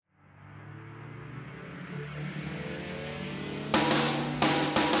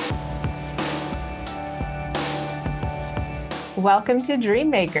Welcome to Dream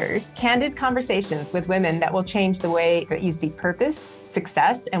Makers, candid conversations with women that will change the way that you see purpose,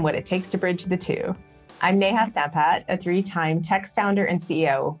 success, and what it takes to bridge the two. I'm Neha Sampat, a 3-time tech founder and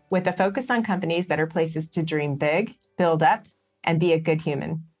CEO with a focus on companies that are places to dream big, build up, and be a good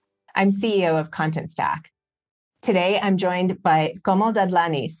human. I'm CEO of Content Stack. Today, I'm joined by Komal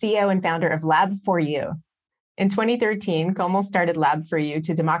Dadlani, CEO and founder of Lab4U. In 2013, Komal started Lab4U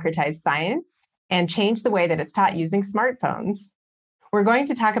to democratize science and change the way that it's taught using smartphones. We're going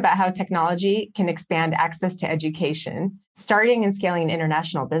to talk about how technology can expand access to education, starting and scaling an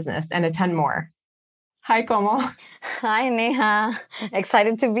international business, and a ton more. Hi, Komal. Hi, Neha.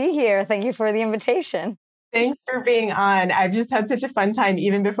 Excited to be here. Thank you for the invitation. Thanks for being on. I've just had such a fun time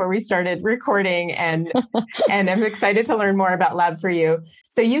even before we started recording, and I'm excited to learn more about Lab4U.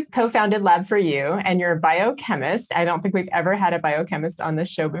 So you co-founded Lab4U and you're a biochemist. I don't think we've ever had a biochemist on this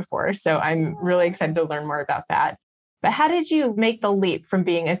show before, so I'm really excited to learn more about that. But how did you make the leap from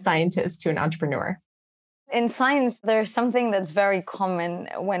being a scientist to an entrepreneur? In science, there's something that's very common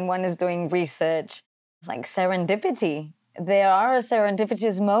when one is doing research. It's like serendipity. There are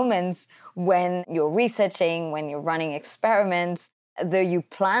serendipitous moments when you're researching, when you're running experiments, though you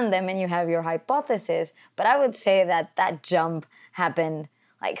plan them and you have your hypothesis. But I would say that jump happened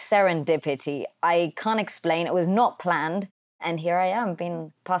like serendipity. I can't explain. It was not planned. And here I am,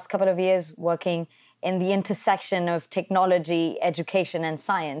 been past couple of years working in the intersection of technology, education, and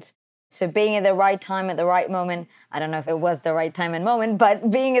science. So being at the right time at the right moment, I don't know if it was the right time and moment, but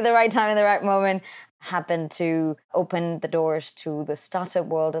being at the right time at the right moment happened to open the doors to the startup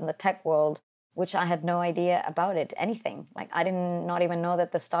world and the tech world, which I had no idea about it, anything. Like I did not even know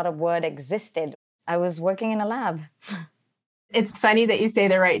that the startup word existed. I was working in a lab. It's funny that you say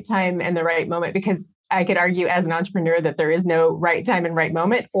the right time and the right moment, because I could argue as an entrepreneur that there is no right time and right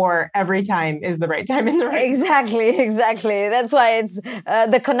moment, or every time is the right time and the right Exactly. That's why it's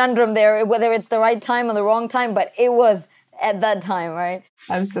the conundrum there, whether it's the right time or the wrong time, but it was at that time, right?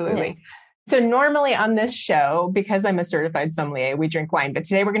 Absolutely. Yeah. So normally on this show, because I'm a certified sommelier, we drink wine, but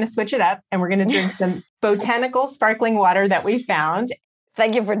today we're going to switch it up and we're going to drink some botanical sparkling water that we found.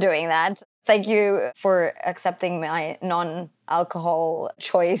 Thank you for doing that. Thank you for accepting my non-alcohol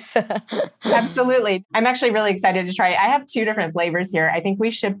choice. Absolutely. I'm actually really excited to try it. I have 2 different flavors here. I think we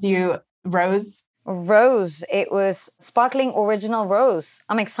shipped you rose. Rose. It was sparkling original rose.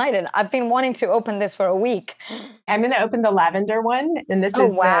 I'm excited. I've been wanting to open this for a week. I'm going to open the lavender one. And this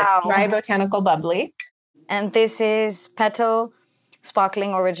is the dry botanical bubbly. And this is petal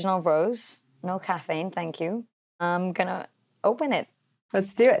sparkling original rose. No caffeine, thank you. I'm going to open it.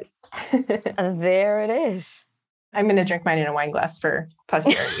 Let's do it. And there it is. I'm going to drink mine in a wine glass for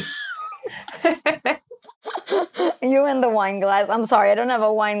posterity. You and the wine glass. I'm sorry, I don't have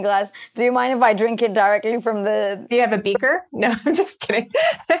a wine glass. Do you mind if I drink it directly from the... Do you have a beaker? No, I'm just kidding.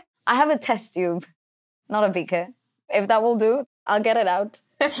 I have a test tube, not a beaker. If that will do, I'll get it out.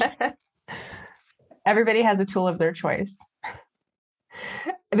 Everybody has a tool of their choice.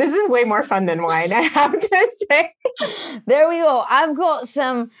 This is way more fun than wine, I have to say. There we go. I've got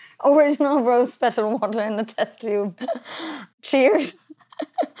some original rose petal water in the test tube. Cheers.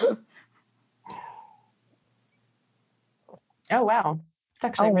 Oh, wow. It's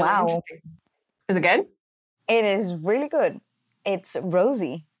actually really interesting. Is it good? It is really good. It's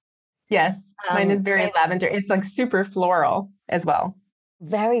rosy. Yes. Mine is very lavender. It's like super floral as well.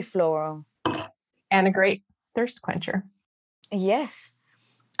 Very floral. And a great thirst quencher. Yes.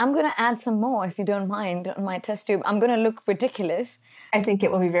 I'm going to add some more, if you don't mind, on my test tube. I'm going to look ridiculous. I think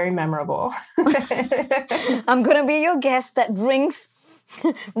it will be very memorable. I'm going to be your guest that drinks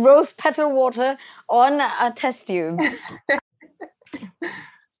rose petal water on a test tube.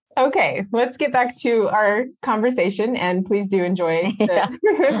 Okay, let's get back to our conversation, and please do enjoy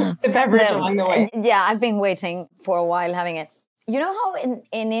the beverage along the way. Yeah, I've been waiting for a while having it. You know how in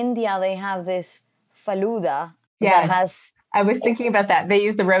India they have this Faluda that has... I was thinking about that. They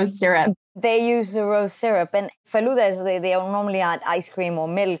use the rose syrup. They use the rose syrup. And Faluda is they normally add ice cream or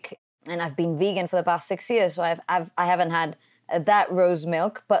milk. And I've been vegan for the past 6 years, so I haven't had that rose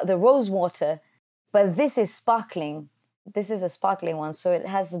milk, but the rose water. But this is sparkling. This is a sparkling one, so it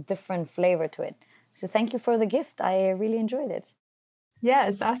has a different flavor to it. So thank you for the gift. I really enjoyed it. Yeah,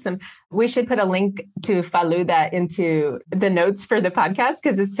 it's awesome. We should put a link to Faluda into the notes for the podcast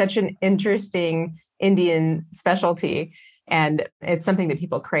because it's such an interesting Indian specialty. And it's something that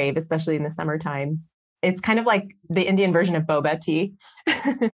people crave, especially in the summertime. It's kind of like the Indian version of boba tea.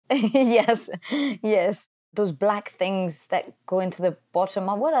 Yes. Those black things that go into the bottom.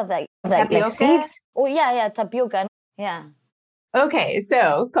 What are they? Tapioca? Like seeds? Oh, yeah, tapioca. Yeah. Okay,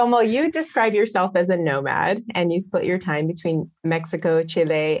 so Como, you describe yourself as a nomad and you split your time between Mexico,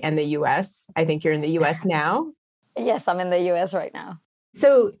 Chile, and the US. I think you're in the US now. Yes, I'm in the US right now.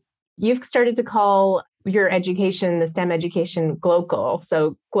 So you've started to call your education, the STEM education, global.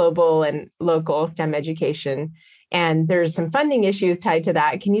 So global and local STEM education. And there's some funding issues tied to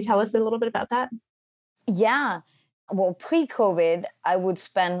that. Can you tell us a little bit about that? Yeah. Well, pre-COVID, I would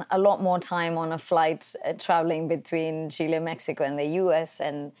spend a lot more time on a flight traveling between Chile, Mexico, and the US.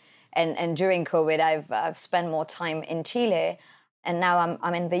 And during COVID, I've spent more time in Chile, and now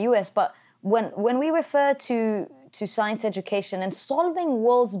I'm in the US. But when we refer to science education and solving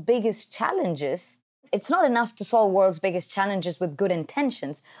world's biggest challenges, it's not enough to solve world's biggest challenges with good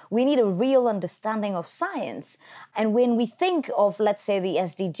intentions. We need a real understanding of science. And when we think of, let's say, the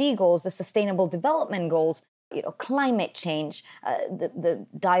SDG goals, the Sustainable Development Goals, climate change, the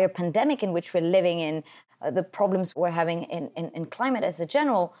dire pandemic in which we're living in, the problems we're having in climate as a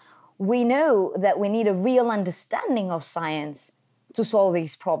general, we know that we need a real understanding of science to solve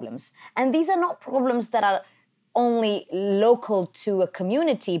these problems. And these are not problems that are only local to a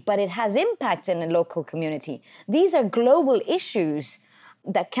community, but it has impact in a local community. These are global issues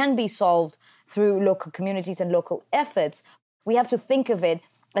that can be solved through local communities and local efforts. We have to think of it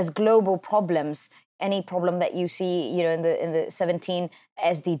as global problems. Any problem that you see, in the 17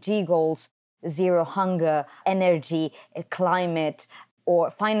 SDG goals, zero hunger, energy, climate, or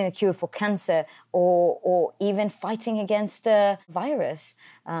finding a cure for cancer, or even fighting against a virus.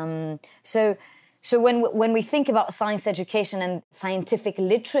 So when we think about science education and scientific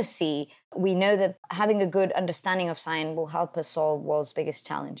literacy, we know that having a good understanding of science will help us solve world's biggest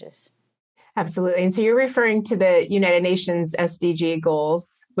challenges. Absolutely. And so you're referring to the United Nations SDG goals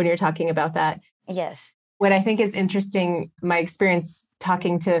when you're talking about that. Yes. What I think is interesting, my experience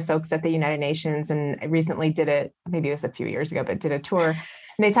talking to folks at the United Nations, and I recently did it, maybe it was a few years ago, but did a tour. And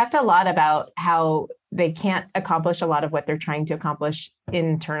they talked a lot about how they can't accomplish a lot of what they're trying to accomplish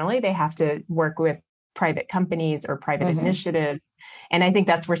internally. They have to work with private companies or private initiatives. And I think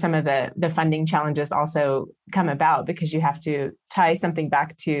that's where some of the funding challenges also come about, because you have to tie something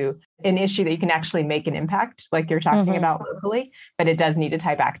back to an issue that you can actually make an impact, like you're talking about locally, but it does need to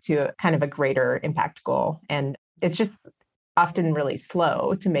tie back to kind of a greater impact goal. And it's just often really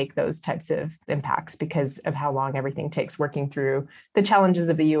slow to make those types of impacts because of how long everything takes working through the challenges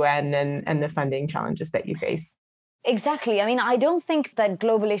of the UN and the funding challenges that you face. Exactly. I mean, I don't think that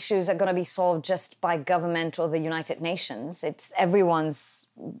global issues are going to be solved just by government or the United Nations. It's everyone's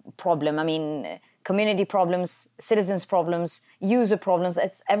problem. I mean, community problems, citizens' problems, user problems,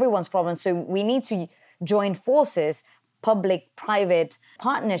 it's everyone's problem. So we need to join forces, public-private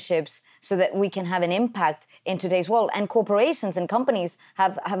partnerships, so that we can have an impact in today's world. And corporations and companies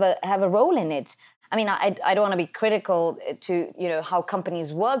have a role in it. I mean, I don't want to be critical to how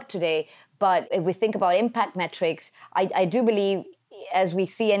companies work today, but if we think about impact metrics, I do believe, as we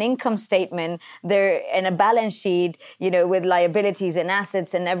see an income statement there and a balance sheet, with liabilities and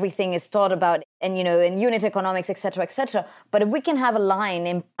assets and everything is thought about, and in unit economics, et cetera, but if we can have a line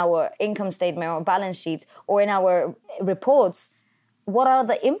in our income statement or balance sheet or in our reports, what are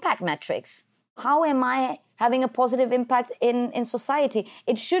the impact metrics? How am I having a positive impact in society?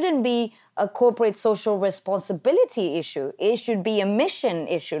 It shouldn't be a corporate social responsibility issue. It should be a mission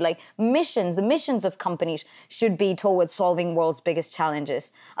issue. Like the missions of companies should be towards solving world's biggest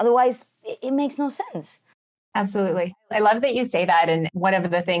challenges. Otherwise, it makes no sense. Absolutely. I love that you say that. And one of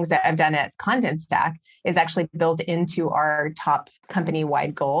the things that I've done at Content Stack is actually built into our top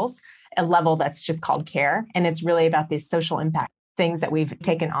company-wide goals, a level that's just called care. And it's really about these social impact things that we've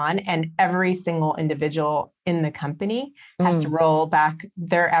taken on. And every single individual in the company has to roll back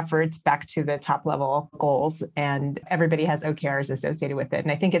their efforts back to the top level goals. And everybody has OKRs associated with it.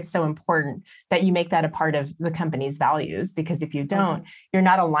 And I think it's so important that you make that a part of the company's values, because if you don't, you're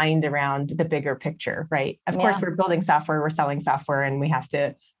not aligned around the bigger picture, right? Of course, we're building software, we're selling software, and we have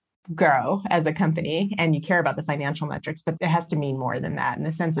to grow as a company, and you care about the financial metrics, but it has to mean more than that. And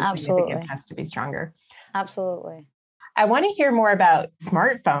the sense of significance has to be stronger. Absolutely. I want to hear more about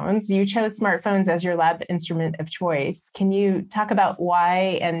smartphones. You chose smartphones as your lab instrument of choice. Can you talk about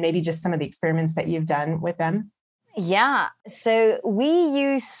why and maybe just some of the experiments that you've done with them? Yeah. So we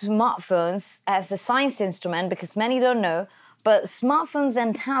use smartphones as a science instrument because many don't know, but smartphones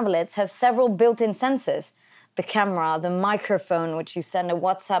and tablets have several built-in sensors. The camera, the microphone, which you send a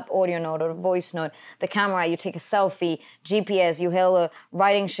WhatsApp audio note or a voice note, the camera, you take a selfie, GPS, you hail a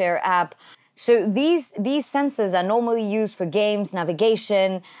riding share app. So these sensors are normally used for games,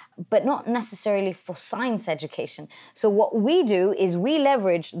 navigation, but not necessarily for science education. So what we do is we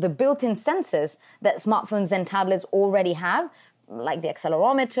leverage the built-in sensors that smartphones and tablets already have, like the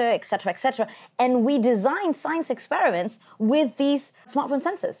accelerometer, et cetera. And we design science experiments with these smartphone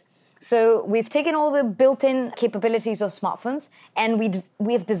sensors. So we've taken all the built-in capabilities of smartphones and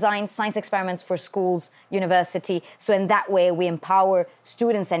we've designed science experiments for schools, university. So in that way, we empower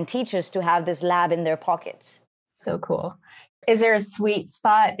students and teachers to have this lab in their pockets. So cool. Is there a sweet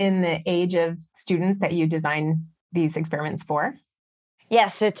spot in the age of students that you design these experiments for?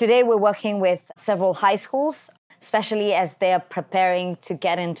 Yes, so today we're working with several high schools, especially as they're preparing to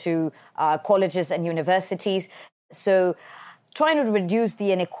get into colleges and universities. So trying to reduce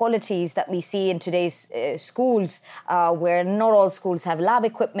the inequalities that we see in today's schools, where not all schools have lab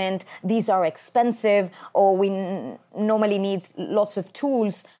equipment, these are expensive, or we normally need lots of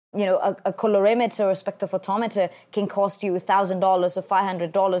tools. You know, a colorimeter or spectrophotometer can cost you $1,000 or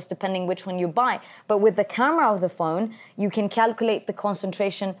 $500, depending which one you buy. But with the camera of the phone, you can calculate the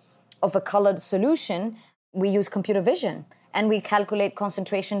concentration of a colored solution. We use computer vision, and we calculate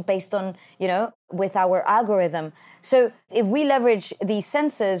concentration based on, with our algorithm. So if we leverage these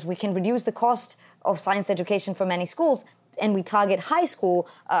sensors, we can reduce the cost of science education for many schools, and we target high school,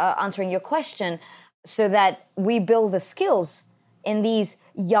 answering your question, so that we build the skills in these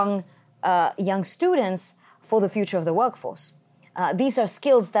young students for the future of the workforce. These are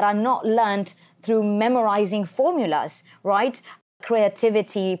skills that are not learned through memorizing formulas, right?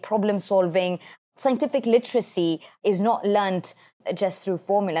 Creativity, problem solving, scientific literacy is not learned just through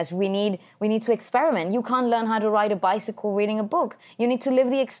formulas. We need to experiment. You can't learn how to ride a bicycle reading a book. You need to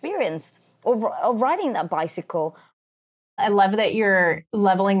live the experience of riding that bicycle. I love that you're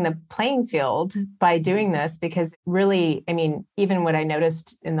leveling the playing field by doing this, because really, I mean, even what I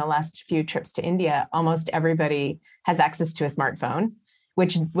noticed in the last few trips to India, almost everybody has access to a smartphone,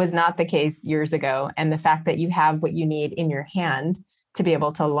 which was not the case years ago. And the fact that you have what you need in your hand to be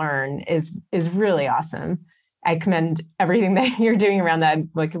able to learn is really awesome. I commend everything that you're doing around that.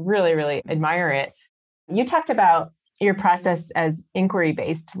 Like, really, really admire it. You talked about your process as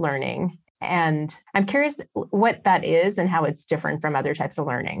inquiry-based learning. And I'm curious what that is and how it's different from other types of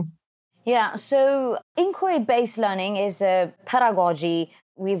learning. Yeah, so inquiry-based learning is a pedagogy.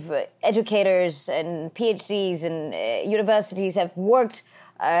 We've educators and PhDs and universities have worked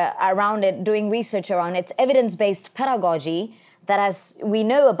around it, doing research around it. It's evidence-based pedagogy that we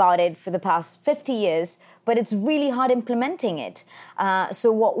know about it for the past 50 years, but it's really hard implementing it.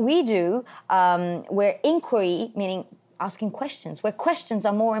 So what we do, we're inquiry, meaning asking questions, where questions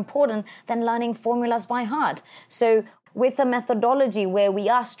are more important than learning formulas by heart. So with a methodology where we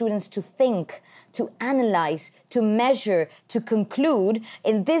ask students to think, to analyze, to measure, to conclude,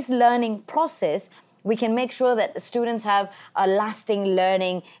 in this learning process, we can make sure that students have a lasting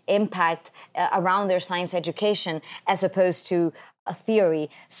learning impact around their science education as opposed to a theory.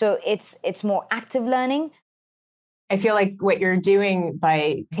 So it's more active learning. I feel like what you're doing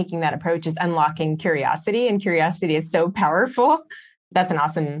by taking that approach is unlocking curiosity, and curiosity is so powerful. That's an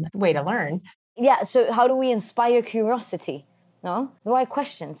awesome way to learn. Yeah, so how do we inspire curiosity? No? The right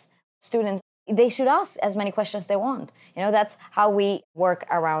questions. Students, they should ask as many questions they want. That's how we work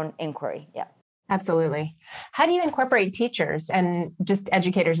around inquiry. Yeah. Absolutely. How do you incorporate teachers and just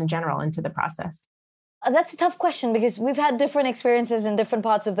educators in general into the process? That's a tough question, because we've had different experiences in different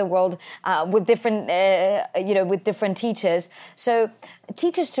parts of the world with different teachers. So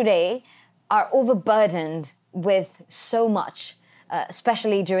teachers today are overburdened with so much,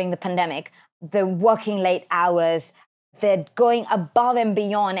 especially during the pandemic. They're working late hours. They're going above and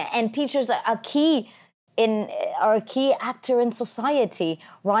beyond, and teachers are a key actor in society,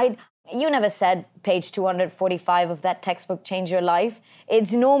 right? You never said page 245 of that textbook changed your life.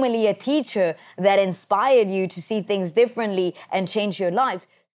 It's normally a teacher that inspired you to see things differently and change your life.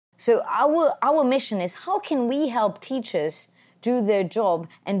 So our mission is, how can we help teachers do their job,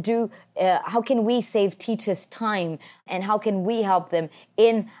 and how can we save teachers time, and how can we help them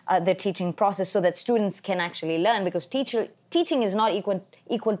in their teaching process so that students can actually learn, because teaching is not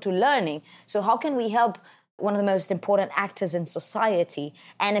equal to learning. So how can we help one of the most important actors in society,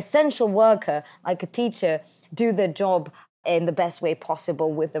 an essential worker like a teacher, do their job in the best way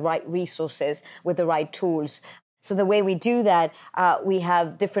possible with the right resources, with the right tools? So the way we do that, we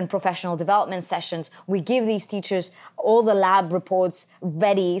have different professional development sessions. We give these teachers all the lab reports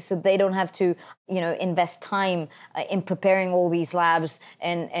ready, so they don't have to, invest time in preparing all these labs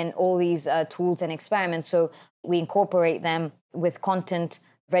and all these tools and experiments. So we incorporate them with content,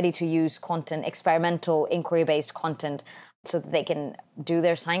 ready-to-use content, experimental, inquiry-based content, so that they can do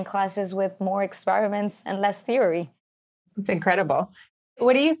their science classes with more experiments and less theory. It's incredible.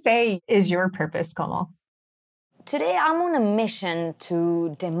 What do you say is your purpose, Komal? Today, I'm on a mission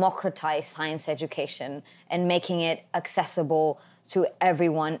to democratize science education and making it accessible to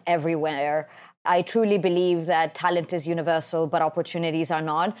everyone, everywhere. I truly believe that talent is universal, but opportunities are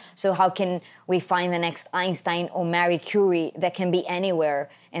not. So how can we find the next Einstein or Marie Curie that can be anywhere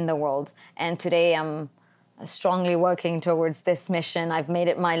in the world? And today, I'm strongly working towards this mission. I've made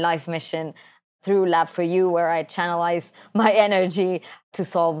it my life mission through Lab4U, where I channelize my energy to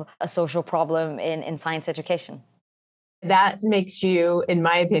solve a social problem in science education. That makes you, in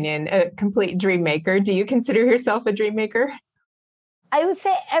my opinion, a complete dream maker. Do you consider yourself a dream maker? I would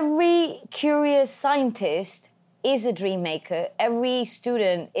say every curious scientist is a dream maker. Every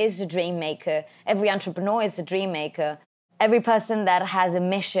student is a dream maker. Every entrepreneur is a dream maker. Every person that has a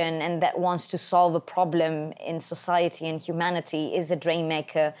mission and that wants to solve a problem in society and humanity is a dream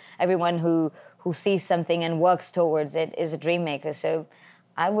maker. Everyone who sees something and works towards it is a dream maker. So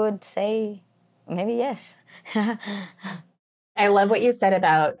I would say maybe yes. I love what you said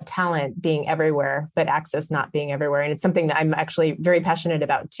about talent being everywhere, but access not being everywhere. And it's something that I'm actually very passionate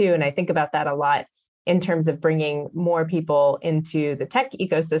about too. And I think about that a lot in terms of bringing more people into the tech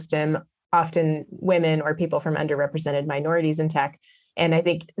ecosystem, often women or people from underrepresented minorities in tech. And I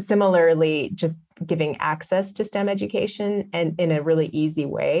think similarly, just giving access to STEM education and in a really easy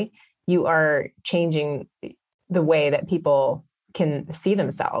way, you are changing the way that people can see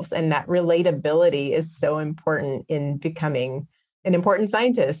themselves. And that relatability is so important in becoming an important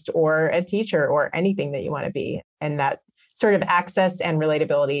scientist or a teacher or anything that you want to be. And that sort of access and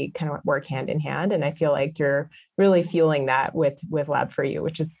relatability kind of work hand in hand. And I feel like you're really fueling that with Lab4U,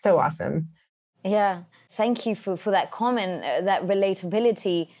 which is so awesome. Yeah, thank you for that comment, that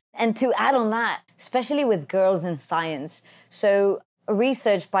relatability. And to add on that, especially with girls in science. So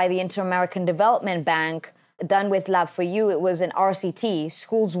research by the Inter-American Development Bank done with Lab4U, it was an RCT,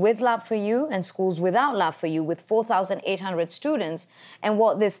 schools with Lab4U and schools without Lab4U, with 4,800 students. And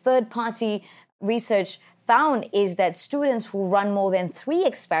what this third-party research found is that students who run more than 3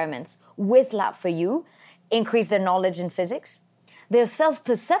 experiments with Lab4U increase their knowledge in physics, their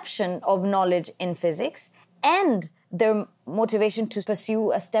self-perception of knowledge in physics, and their motivation to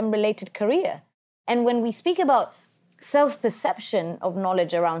pursue a STEM-related career. And when we speak about self-perception of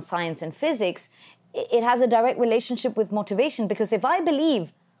knowledge around science and physics, it has a direct relationship with motivation, because if I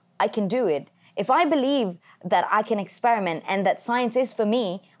believe I can do it, if I believe that I can experiment and that science is for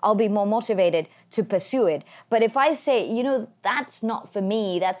me, I'll be more motivated to pursue it. But if I say, that's not for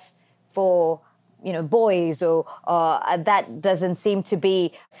me, that's for boys, or that doesn't seem to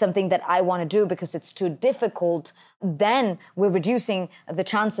be something that I want to do because it's too difficult, then we're reducing the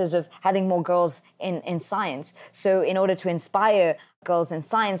chances of having more girls in science. So in order to inspire girls in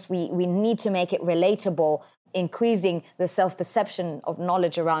science, we need to make it relatable, increasing the self-perception of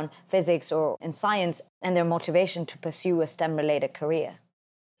knowledge around physics or in science and their motivation to pursue a STEM-related career.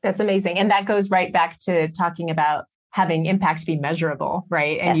 That's amazing. And that goes right back to talking about having impact be measurable,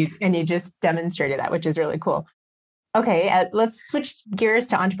 right? And yes. you just demonstrated that, which is really cool. Okay, let's switch gears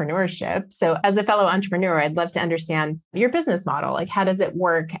to entrepreneurship. So as a fellow entrepreneur, I'd love to understand your business model. Like, how does it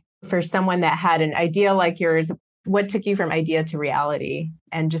work for someone that had an idea like yours? What took you from idea to reality?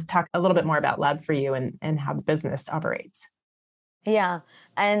 And just talk a little bit more about Lab4U and how the business operates. Yeah,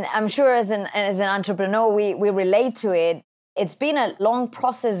 and I'm sure as an entrepreneur, we relate to it. It's been a long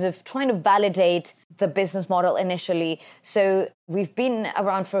process of trying to validate the business model initially. So we've been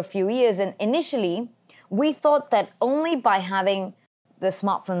around for a few years, and initially we thought that only by having the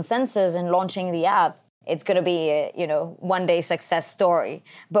smartphone sensors and launching the app, it's going to be a one day success story.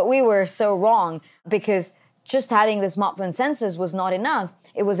 But we were so wrong, because just having the smartphone sensors was not enough.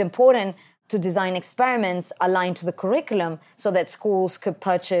 It was important to design experiments aligned to the curriculum so that schools could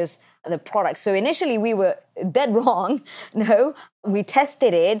purchase the product. So initially we were dead wrong. No, we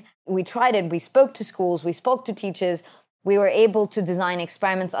tested it, we tried it, we spoke to schools, we spoke to teachers. We were able to design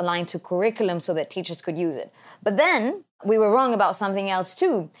experiments aligned to curriculum so that teachers could use it. But then we were wrong about something else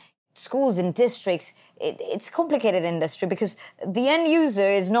too. Schools and districts, it's a complicated industry, because the end user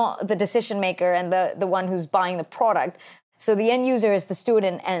is not the decision maker and the one who's buying the product. So the end user is the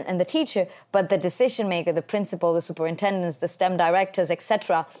student and the teacher, but the decision maker, the principal, the superintendents, the STEM directors,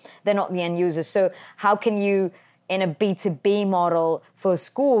 etc., they're not the end users. So how can you, in a B2B model for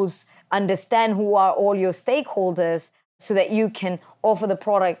schools, understand who are all your stakeholders so that you can offer the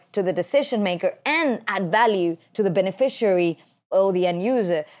product to the decision maker and add value to the beneficiary or the end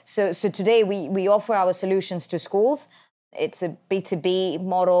user? So today we offer our solutions to schools. It's a B2B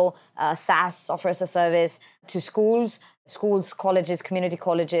model, SaaS, software as a service, to schools, colleges, community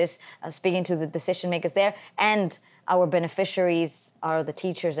colleges, speaking to the decision makers there. And our beneficiaries are the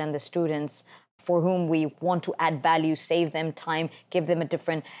teachers and the students for whom we want to add value, save them time, give them a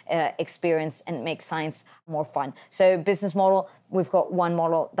different experience, and make science more fun. So business model, we've got one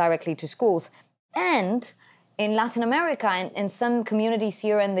model directly to schools. And in Latin America and in some communities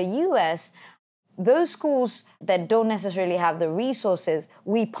here in the US, those schools that don't necessarily have the resources,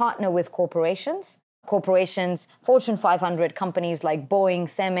 we partner with corporations, Fortune 500 companies like Boeing,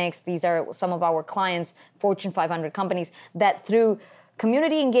 Cemex, these are some of our clients, Fortune 500 companies, that through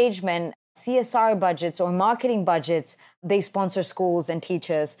community engagement, CSR budgets or marketing budgets, they sponsor schools and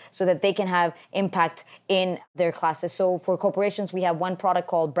teachers so that they can have impact in their classes. So for corporations, we have one product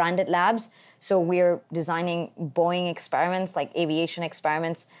called Branded Labs. So we're designing Boeing experiments, like aviation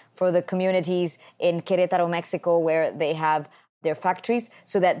experiments, for the communities in Querétaro, Mexico, where they have their factories,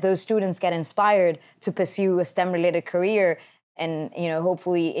 so that those students get inspired to pursue a STEM-related career and,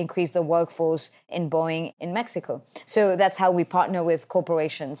 hopefully increase the workforce in Boeing in Mexico. So that's how we partner with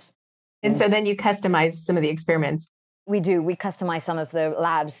corporations. And so then you customize some of the experiments. We do. We customize some of the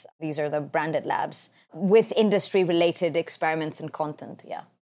labs. These are the Branded Labs with industry-related experiments and content. Yeah.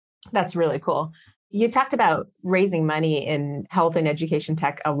 That's really cool. You talked about raising money in health and education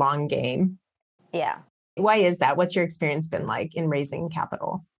tech, a long game. Yeah. Why is that? What's your experience been like in raising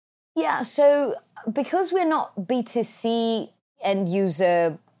capital? Yeah. So because we're not B2C end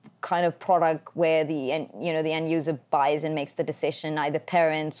user kind of product where the end user buys and makes the decision, either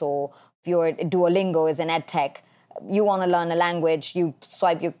parents or if you're Duolingo is an ed tech, you want to learn a language, you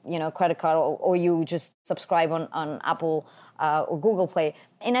swipe your credit card or you just subscribe on Apple or Google Play.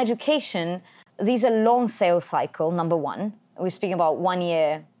 In education, these are long sales cycle, number one. We're speaking about 1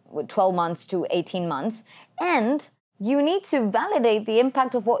 year, 12 months to 18 months. And you need to validate the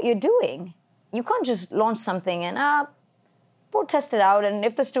impact of what you're doing. You can't just launch something and, we'll test it out. And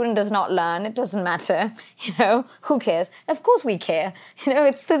if the student does not learn, it doesn't matter. Who cares? Of course we care.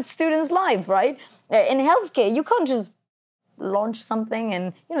 It's the student's life, right? In healthcare, you can't just launch something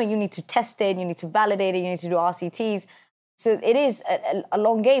and, you need to test it, you need to validate it, you need to do RCTs. So it is a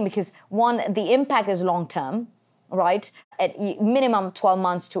long game because, one, the impact is long-term, right? At minimum 12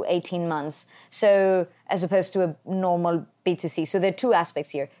 months to 18 months. So as opposed to a normal B2C. So there are two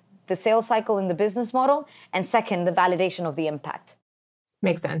aspects here: the sales cycle in the business model, and second, the validation of the impact.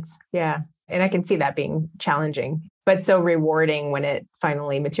 Makes sense. Yeah. And I can see that being challenging, but so rewarding when it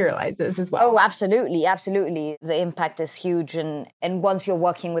finally materializes as well. Oh, absolutely. Absolutely. The impact is huge. And once you're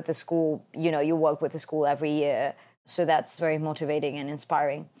working with the school, you work with the school every year. So that's very motivating and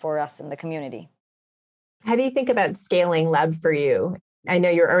inspiring for us in the community. How do you think about scaling Lab4U? I know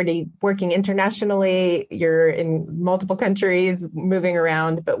you're already working internationally, you're in multiple countries, moving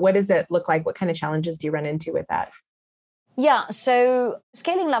around, but what does that look like? What kind of challenges do you run into with that? Yeah, so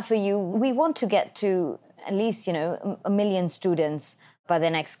scaling Lab4U, we want to get to at least, 1 million students by the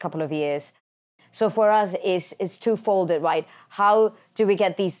next couple of years. So for us, is twofold, right? How do we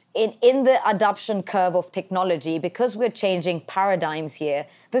get these in the adoption curve of technology? Because we're changing paradigms here.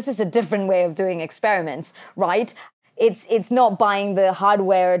 This is a different way of doing experiments, right? It's not buying the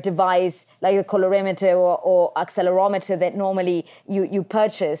hardware device like a colorimeter or accelerometer that normally you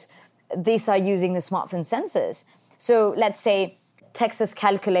purchase. These are using the smartphone sensors. So let's say Texas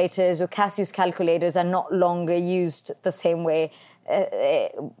calculators or Cassius calculators are not longer used the same way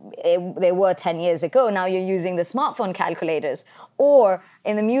they were 10 years ago. Now you're using the smartphone calculators. Or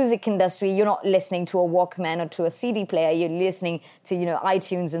in the music industry, you're not listening to a Walkman or to a CD player. You're listening to,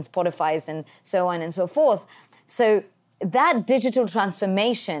 iTunes and Spotify and so on and so forth. So that digital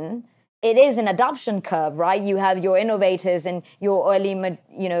transformation, it is an adoption curve, right? You have your innovators and your early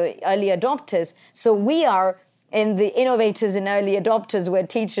adopters. So we are in the innovators and early adopters where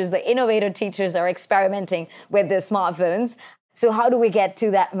the innovator teachers are experimenting with their smartphones. So how do we get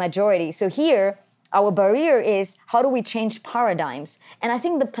to that majority? So here, our barrier is how do we change paradigms? And I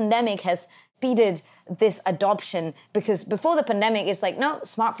think the pandemic has speeded this adoption because before the pandemic, it's like, no,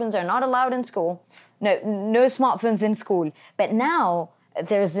 smartphones are not allowed in school. No smartphones in school. But now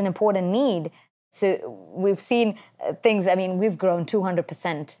there's an important need. So we've seen things, we've grown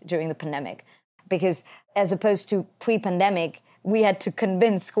 200% during the pandemic because as opposed to pre-pandemic, we had to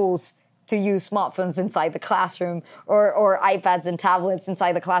convince schools to use smartphones inside the classroom or iPads and tablets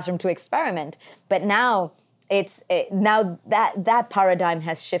inside the classroom to experiment. But now now that paradigm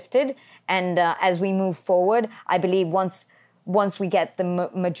has shifted. And as we move forward, I believe once we get the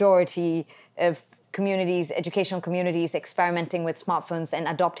majority of communities, educational communities experimenting with smartphones and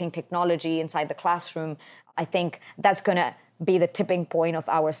adopting technology inside the classroom, I think that's going to be the tipping point of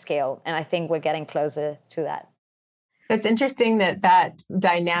our scale. And I think we're getting closer to that. That's interesting that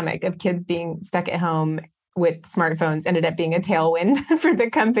dynamic of kids being stuck at home with smartphones ended up being a tailwind for the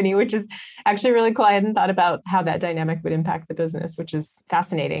company, which is actually really cool. I hadn't thought about how that dynamic would impact the business, which is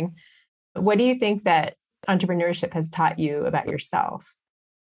fascinating. What do you think that entrepreneurship has taught you about yourself?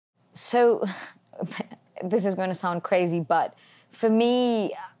 So this is going to sound crazy, but for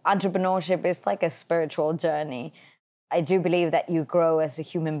me, entrepreneurship is like a spiritual journey. I do believe that you grow as a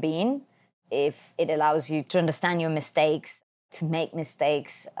human being if it allows you to understand your mistakes, to make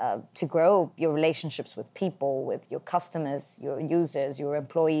mistakes, to grow your relationships with people, with your customers, your users, your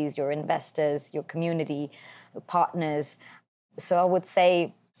employees, your investors, your community, your partners. So I would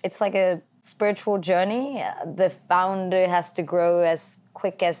say it's like a spiritual journey. The founder has to grow as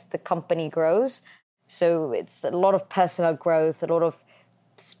quick as the company grows. So it's a lot of personal growth, a lot of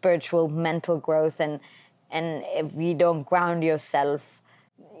spiritual, mental growth. And if you don't ground yourself,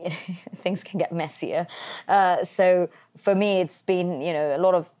 things can get messier. So for me, it's been, a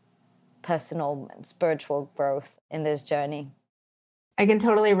lot of personal and spiritual growth in this journey. I can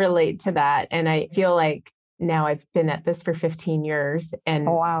totally relate to that. And I feel like now I've been at this for 15 years and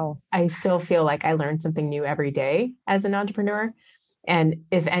wow. I still feel like I learn something new every day as an entrepreneur. And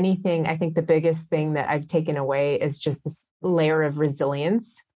if anything, I think the biggest thing that I've taken away is just this layer of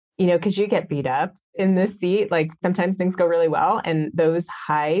resilience, because you get beat up in this seat. Like sometimes things go really well and those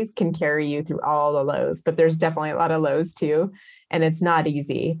highs can carry you through all the lows, but there's definitely a lot of lows too. And it's not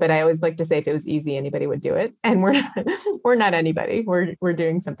easy, but I always like to say if it was easy, anybody would do it. And we're not anybody. We're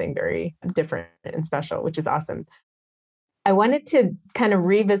doing something very different and special, which is awesome. I wanted to kind of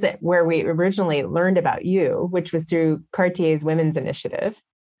revisit where we originally learned about you, which was through Cartier's Women's Initiative.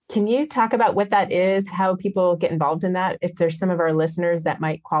 Can you talk about what that is, how people get involved in that? If there's some of our listeners that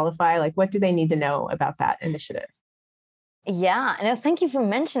might qualify, like what do they need to know about that initiative? Yeah, no, thank you for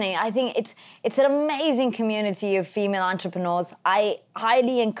mentioning. I think it's an amazing community of female entrepreneurs. I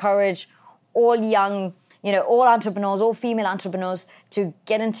highly encourage all young, all entrepreneurs, all female entrepreneurs to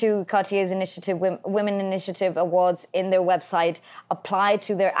get into Cartier's initiative, Women Initiative Awards in their website, apply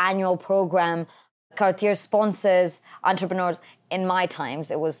to their annual program. Cartier sponsors entrepreneurs. In my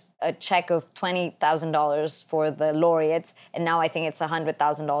times, it was a check of $20,000 for the laureates, and now I think it's a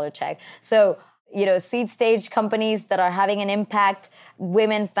 $100,000 check. So, seed stage companies that are having an impact,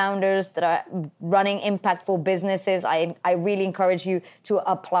 women founders that are running impactful businesses, I really encourage you to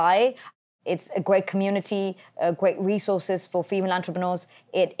apply. It's a great community, great resources for female entrepreneurs.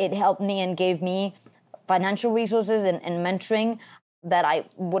 It helped me and gave me financial resources and mentoring that I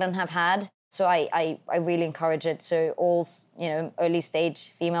wouldn't have had. So I really encourage it. So all, early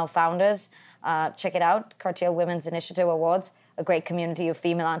stage female founders, check it out. Cartier Women's Initiative Awards, a great community of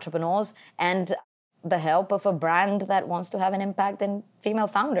female entrepreneurs and the help of a brand that wants to have an impact in female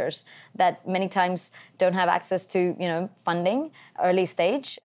founders that many times don't have access to, funding early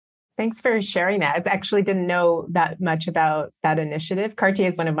stage. Thanks for sharing that. I actually didn't know that much about that initiative. Cartier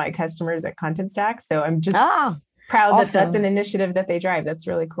is one of my customers at Content Stack. So I'm just proud that that's an initiative that they drive. That's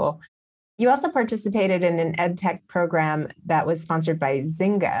really cool. You also participated in an EdTech program that was sponsored by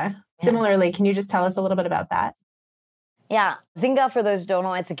Zynga. Yeah. Similarly, can you just tell us a little bit about that? Yeah, Zynga, for those who don't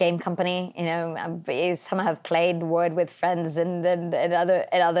know, it's a game company. Some have played Word with Friends and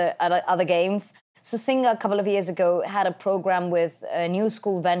other games. So Zynga, a couple of years ago, had a program with New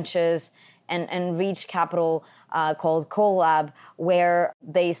School Ventures and Reach Capital called CoLab, where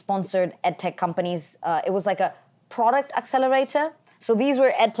they sponsored EdTech companies. It was like a product accelerator. So these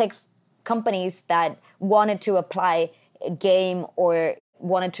were EdTech companies that wanted to apply a game or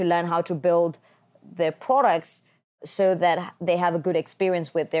wanted to learn how to build their products so that they have a good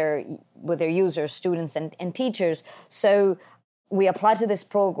experience with their users, students, and teachers. So we applied to this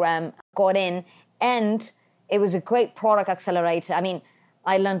program, got in, and it was a great product accelerator. I mean,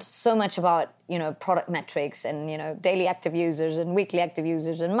 I learned so much about, product metrics and, daily active users and weekly active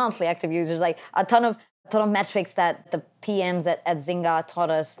users and monthly active users, like a ton of metrics that the PMs at Zynga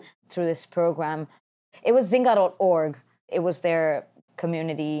taught us through this program. It was zynga.org. It was their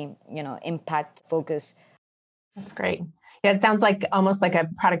community, impact focus. That's great. Yeah, it sounds like almost like a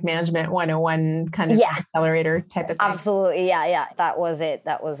product management 101 kind of accelerator type of thing. Absolutely. Yeah. That was it.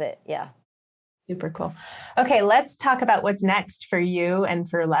 Yeah. Super cool. Okay, let's talk about what's next for you and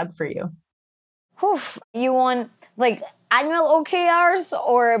for Lab4U. You want annual OKRs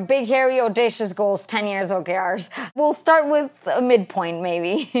or big, hairy, audacious goals, 10 years OKRs? We'll start with a midpoint,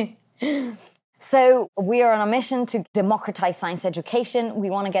 maybe. So we are on a mission to democratize science education.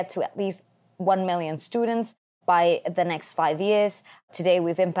 We want to get to at least 1 million students by the next 5 years. Today,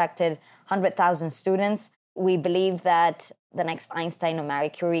 we've impacted 100,000 students. We believe that the next Einstein or Marie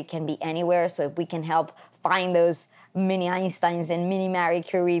Curie can be anywhere. So if we can help find those mini Einsteins and mini Marie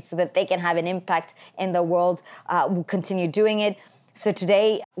Curies so that they can have an impact in the world, we'll continue doing it. So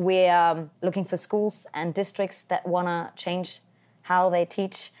today we're looking for schools and districts that want to change how they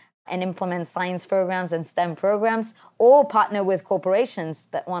teach and implement science programs and STEM programs, or partner with corporations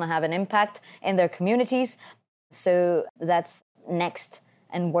that want to have an impact in their communities. So that's next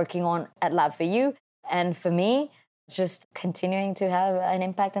and working on at Lab4U. And for me, just continuing to have an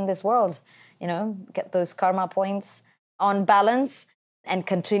impact in this world, get those karma points on balance and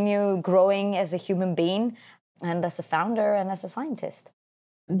continue growing as a human being and as a founder and as a scientist.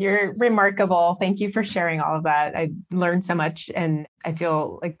 You're remarkable. Thank you for sharing all of that. I learned so much and I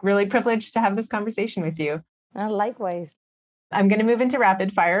feel like really privileged to have this conversation with you. Likewise. I'm going to move into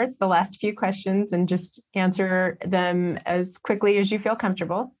rapid fire. It's the last few questions and just answer them as quickly as you feel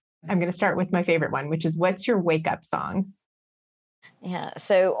comfortable. I'm going to start with my favorite one, which is, what's your wake up song? Yeah.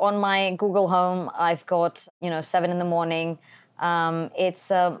 So on my Google Home, I've got, 7 a.m.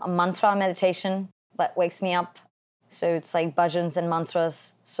 It's a mantra meditation that wakes me up. So it's like bhajans and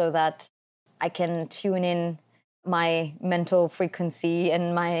mantras so that I can tune in my mental frequency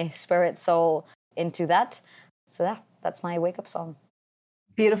and my spirit soul into that. So yeah, that's my wake up song.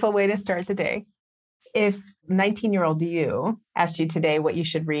 Beautiful way to start the day. If 19-year-old you asked you today what you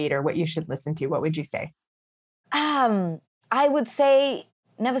should read or what you should listen to, what would you say? I would say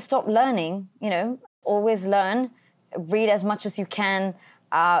never stop learning, always learn, read as much as you can,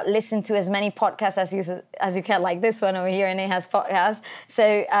 listen to as many podcasts as you can, like this one over here, Neha's podcast.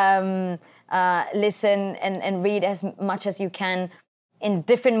 So listen and read as much as you can. In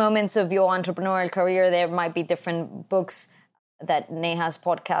different moments of your entrepreneurial career, there might be different books that Neha's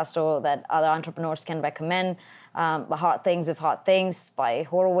podcast or that other entrepreneurs can recommend. The Hard Things of Hard Things by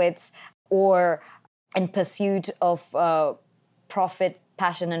Horowitz, or In Pursuit of Profit,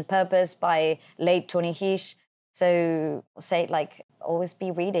 Passion and Purpose by late Tony Heesh. So say always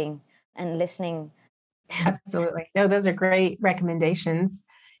be reading and listening. Absolutely. No, those are great recommendations.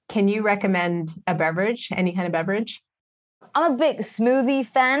 Can you recommend a beverage, any kind of beverage? I'm a big smoothie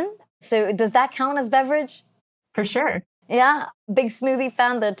fan. So does that count as beverage? For sure. Yeah, big smoothie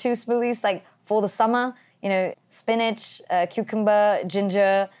fan. There are 2 smoothies for the summer, spinach, cucumber,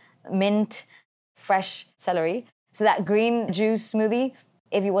 ginger, mint, fresh celery. So that green juice smoothie,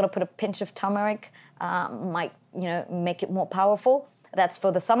 if you want to put a pinch of turmeric, might, make it more powerful. That's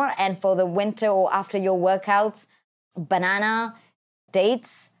for the summer. And for the winter or after your workouts, banana,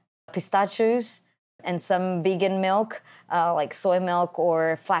 dates, pistachios, and some vegan milk, like soy milk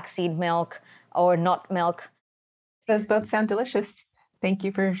or flaxseed milk or nut milk. Those both sound delicious. Thank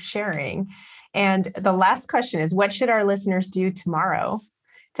you for sharing. And the last question is, what should our listeners do tomorrow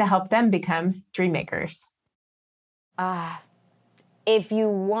to help them become dream makers? If you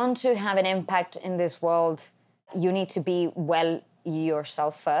want to have an impact in this world, you need to be well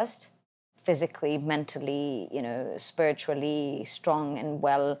yourself first, physically, mentally, spiritually strong and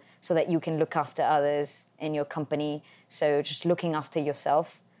well, so that you can look after others in your company. So just looking after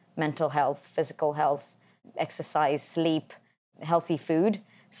yourself, mental health, physical health, exercise, sleep, healthy food.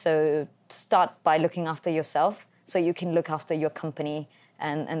 So start by looking after yourself so you can look after your company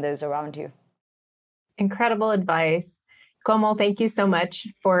and those around you. Incredible advice. Komal, thank you so much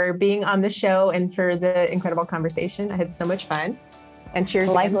for being on the show and for the incredible conversation. I had so much fun. And cheers.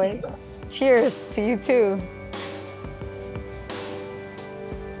 Likewise. Cheers to you too.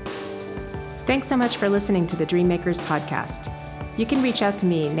 Thanks so much for listening to the Dream Makers podcast. You can reach out to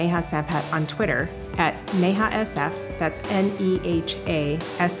me, Neha Sampat, on Twitter at NehaSF, that's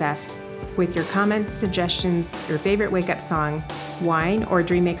NEHASF, with your comments, suggestions, your favorite wake-up song, wine, or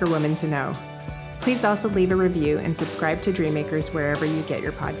Dream Maker woman to know. Please also leave a review and subscribe to Dream Makers wherever you get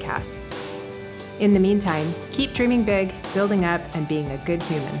your podcasts. In the meantime, keep dreaming big, building up, and being a good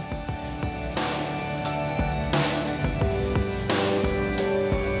human.